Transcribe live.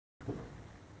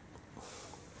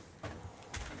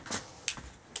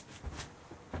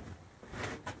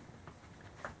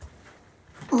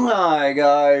Hi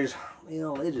guys,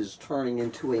 well, it is turning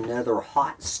into another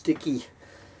hot, sticky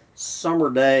summer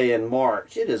day in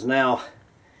March. It is now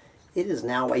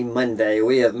a Monday.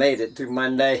 We have made it through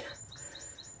Monday.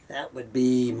 That would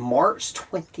be March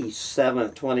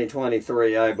 27th,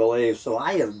 2023, I believe. So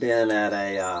I have been at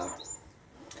a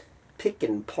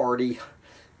pickin' party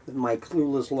with my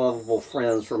clueless, lovable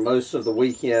friends for most of the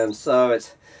weekend. So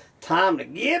it's time to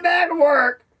get back to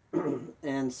work.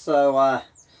 And so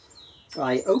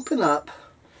I open up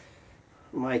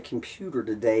my computer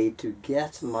today to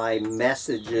get my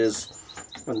messages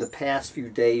from the past few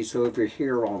days over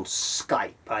here on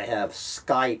Skype. I have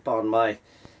Skype on my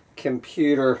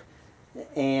computer,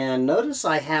 and notice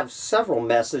I have several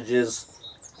messages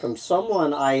from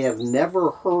someone I have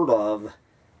never heard of,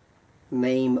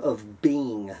 name of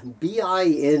Bing.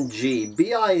 B-I-N-G.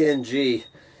 B-I-N-G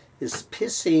is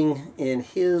pissing in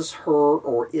his, her,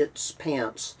 or its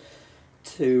pants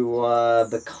to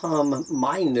become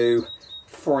my new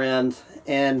friend.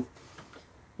 And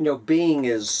you know, Bing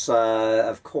is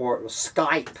of course,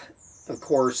 Skype of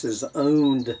course is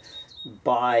owned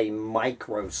by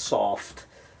Microsoft.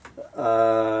 If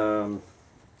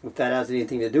that has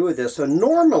anything to do with this. So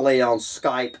normally on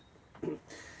Skype,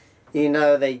 you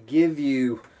know, they give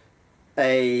you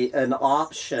an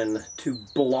option to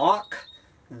block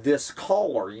this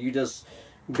caller. You just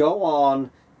go on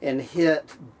and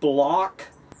hit block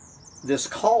this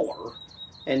caller,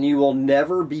 and you will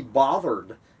never be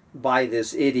bothered by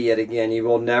this idiot again. You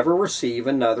will never receive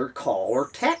another call or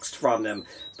text from them.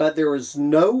 But there is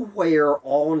nowhere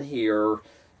on here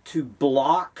to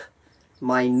block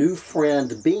my new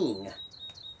friend Bing.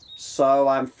 So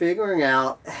I'm figuring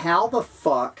out, how the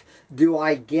fuck do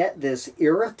I get this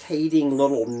irritating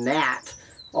little gnat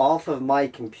off of my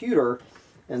computer?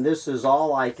 And this is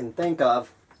all I can think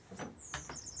of.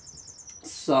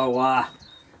 So,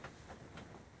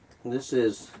 this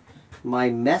is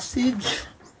my message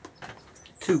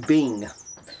to Bing.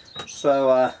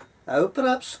 So, I open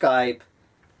up Skype.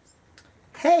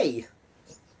 Hey,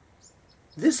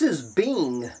 this is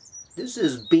Bing. This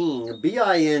is Bing,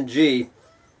 B-I-N-G.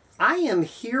 I am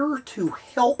here to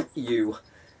help you.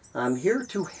 I'm here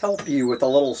to help you, with a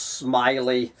little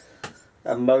smiley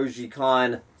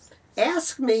emoji-con.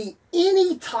 Ask me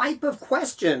any type of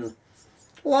question,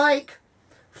 like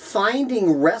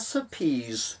finding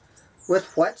recipes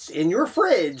with what's in your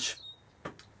fridge,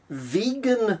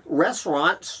 vegan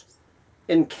restaurants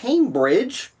in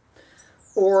Cambridge,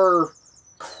 or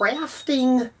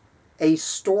crafting a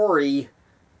story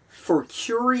for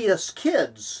curious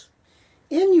kids.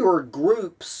 In your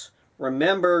groups,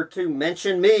 remember to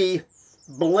mention me,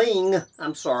 Bling.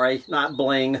 I'm sorry, not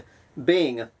Bling,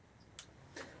 Bing.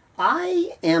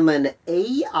 I am an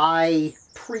AI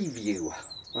preview.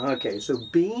 Okay, so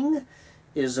Bing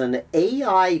is an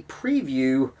AI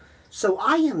preview, so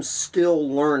I am still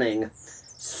learning.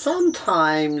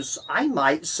 Sometimes I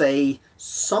might say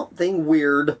something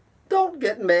weird. Don't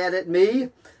get mad at me.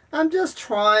 I'm just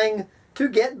trying to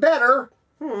get better.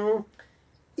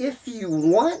 If you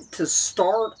want to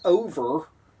start over,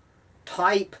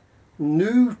 type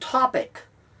new topic.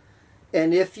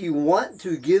 And if you want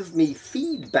to give me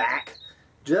feedback,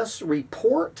 just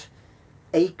report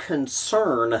a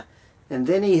concern. And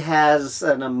then he has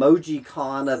an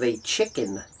emoji-con of a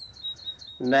chicken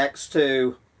next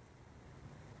to,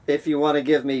 if you want to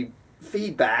give me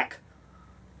feedback,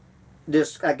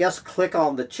 just, I guess, click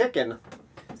on the chicken.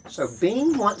 So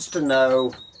Bing wants to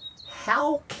know,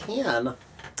 how can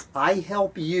I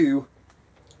help you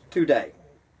today?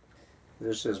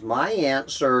 This is my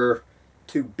answer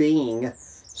to Bing,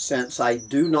 since I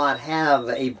do not have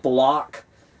a block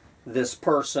this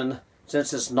person.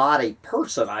 Since it's not a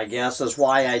person, I guess, is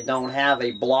why I don't have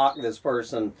a block this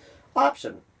person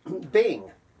option.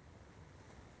 Bing,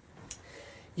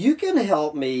 you can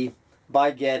help me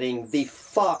by getting the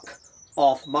fuck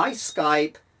off my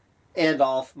Skype and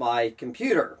off my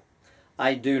computer.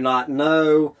 I do not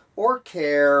know or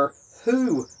care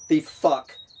who the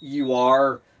fuck you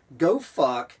are. Go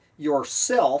fuck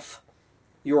yourself,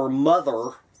 your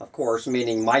mother, of course,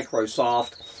 meaning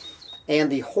Microsoft,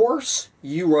 and the horse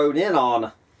you rode in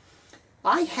on.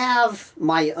 I have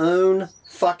my own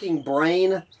fucking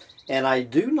brain, and I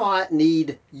do not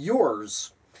need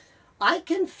yours. I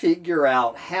can figure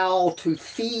out how to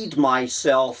feed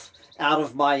myself out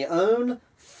of my own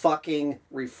fucking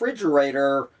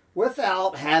refrigerator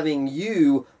without having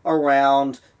you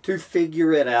around to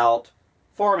figure it out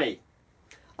for me.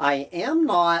 I am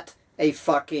not a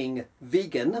fucking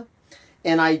vegan,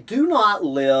 and I do not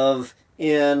live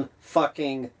in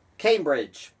fucking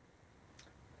Cambridge.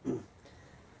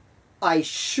 I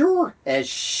sure as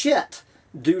shit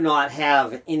do not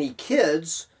have any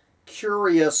kids,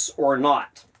 curious or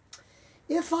not.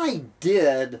 If I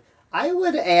did, I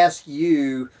would ask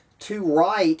you to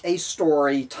write a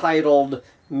story titled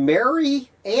Mary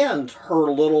and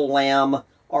Her Little Lamb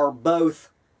Are Both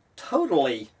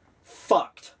Totally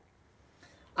Fucked.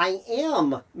 I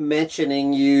am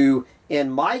mentioning you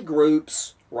in my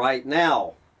groups right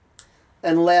now.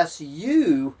 Unless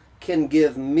you can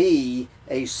give me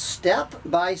a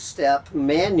step-by-step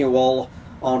manual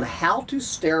on how to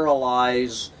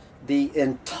sterilize the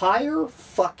entire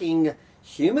fucking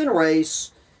human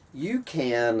race, you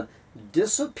can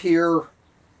disappear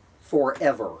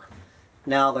forever.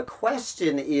 Now the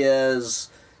question is,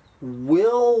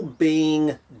 will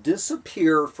Bing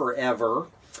disappear forever?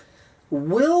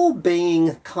 Will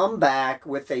Bing come back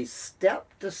with a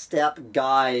step-to-step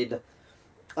guide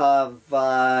of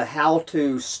how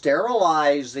to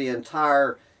sterilize the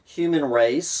entire human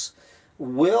race?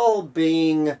 Will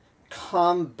Bing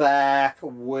come back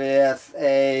with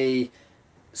a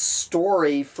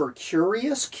story for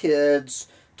curious kids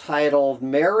titled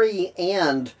Mary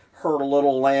and Her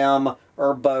Little Lamb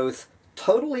Are Both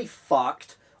Totally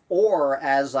Fucked? Or,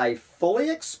 as I fully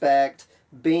expect,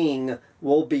 Bing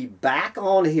will be back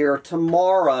on here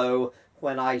tomorrow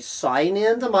when I sign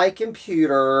into my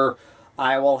computer.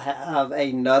 I will have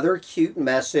another cute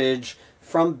message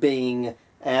from Bing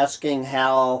asking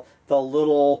how the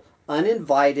little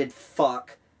uninvited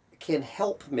fuck can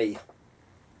help me.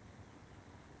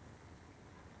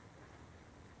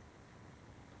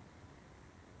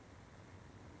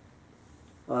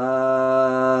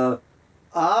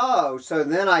 Oh, so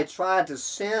then I tried to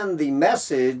send the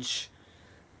message.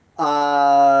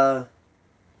 Okay,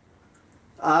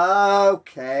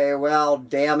 well,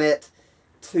 damn it.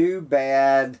 Too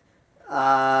bad.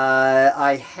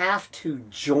 I have to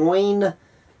join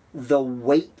the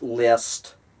wait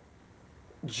list.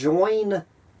 Join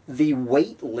the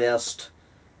wait list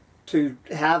to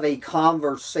have a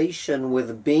conversation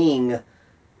with Bing,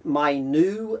 my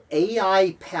new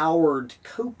AI-powered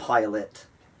co-pilot.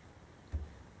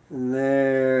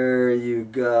 There you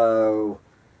go.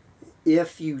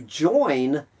 If you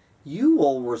join, you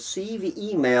will receive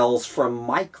emails from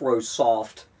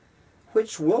Microsoft,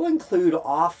 which will include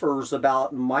offers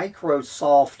about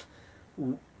Microsoft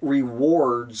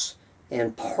rewards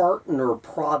and partner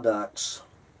products.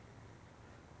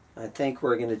 I think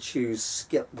we're going to choose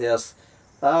skip this.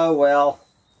 Oh well,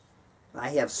 I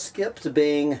have skipped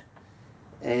Bing,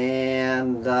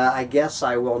 and I guess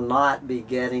I will not be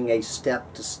getting a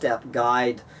step-to-step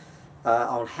guide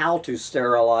on how to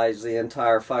sterilize the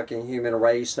entire fucking human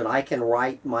race, and I can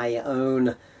write my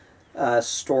own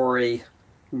story.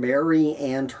 Mary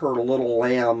and Her Little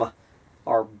Lamb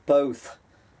are both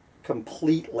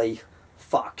completely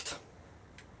fucked.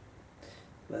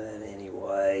 But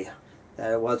anyway,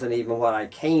 that wasn't even what I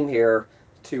came here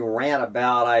to rant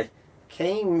about. I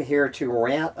came here to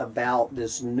rant about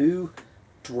this new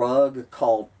drug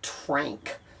called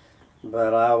Trank.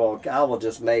 But I will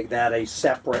just make that a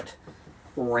separate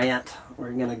rant.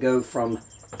 We're going to go from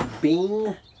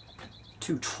Bing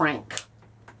to Trank.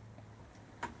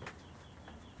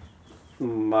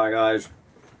 Bye, guys.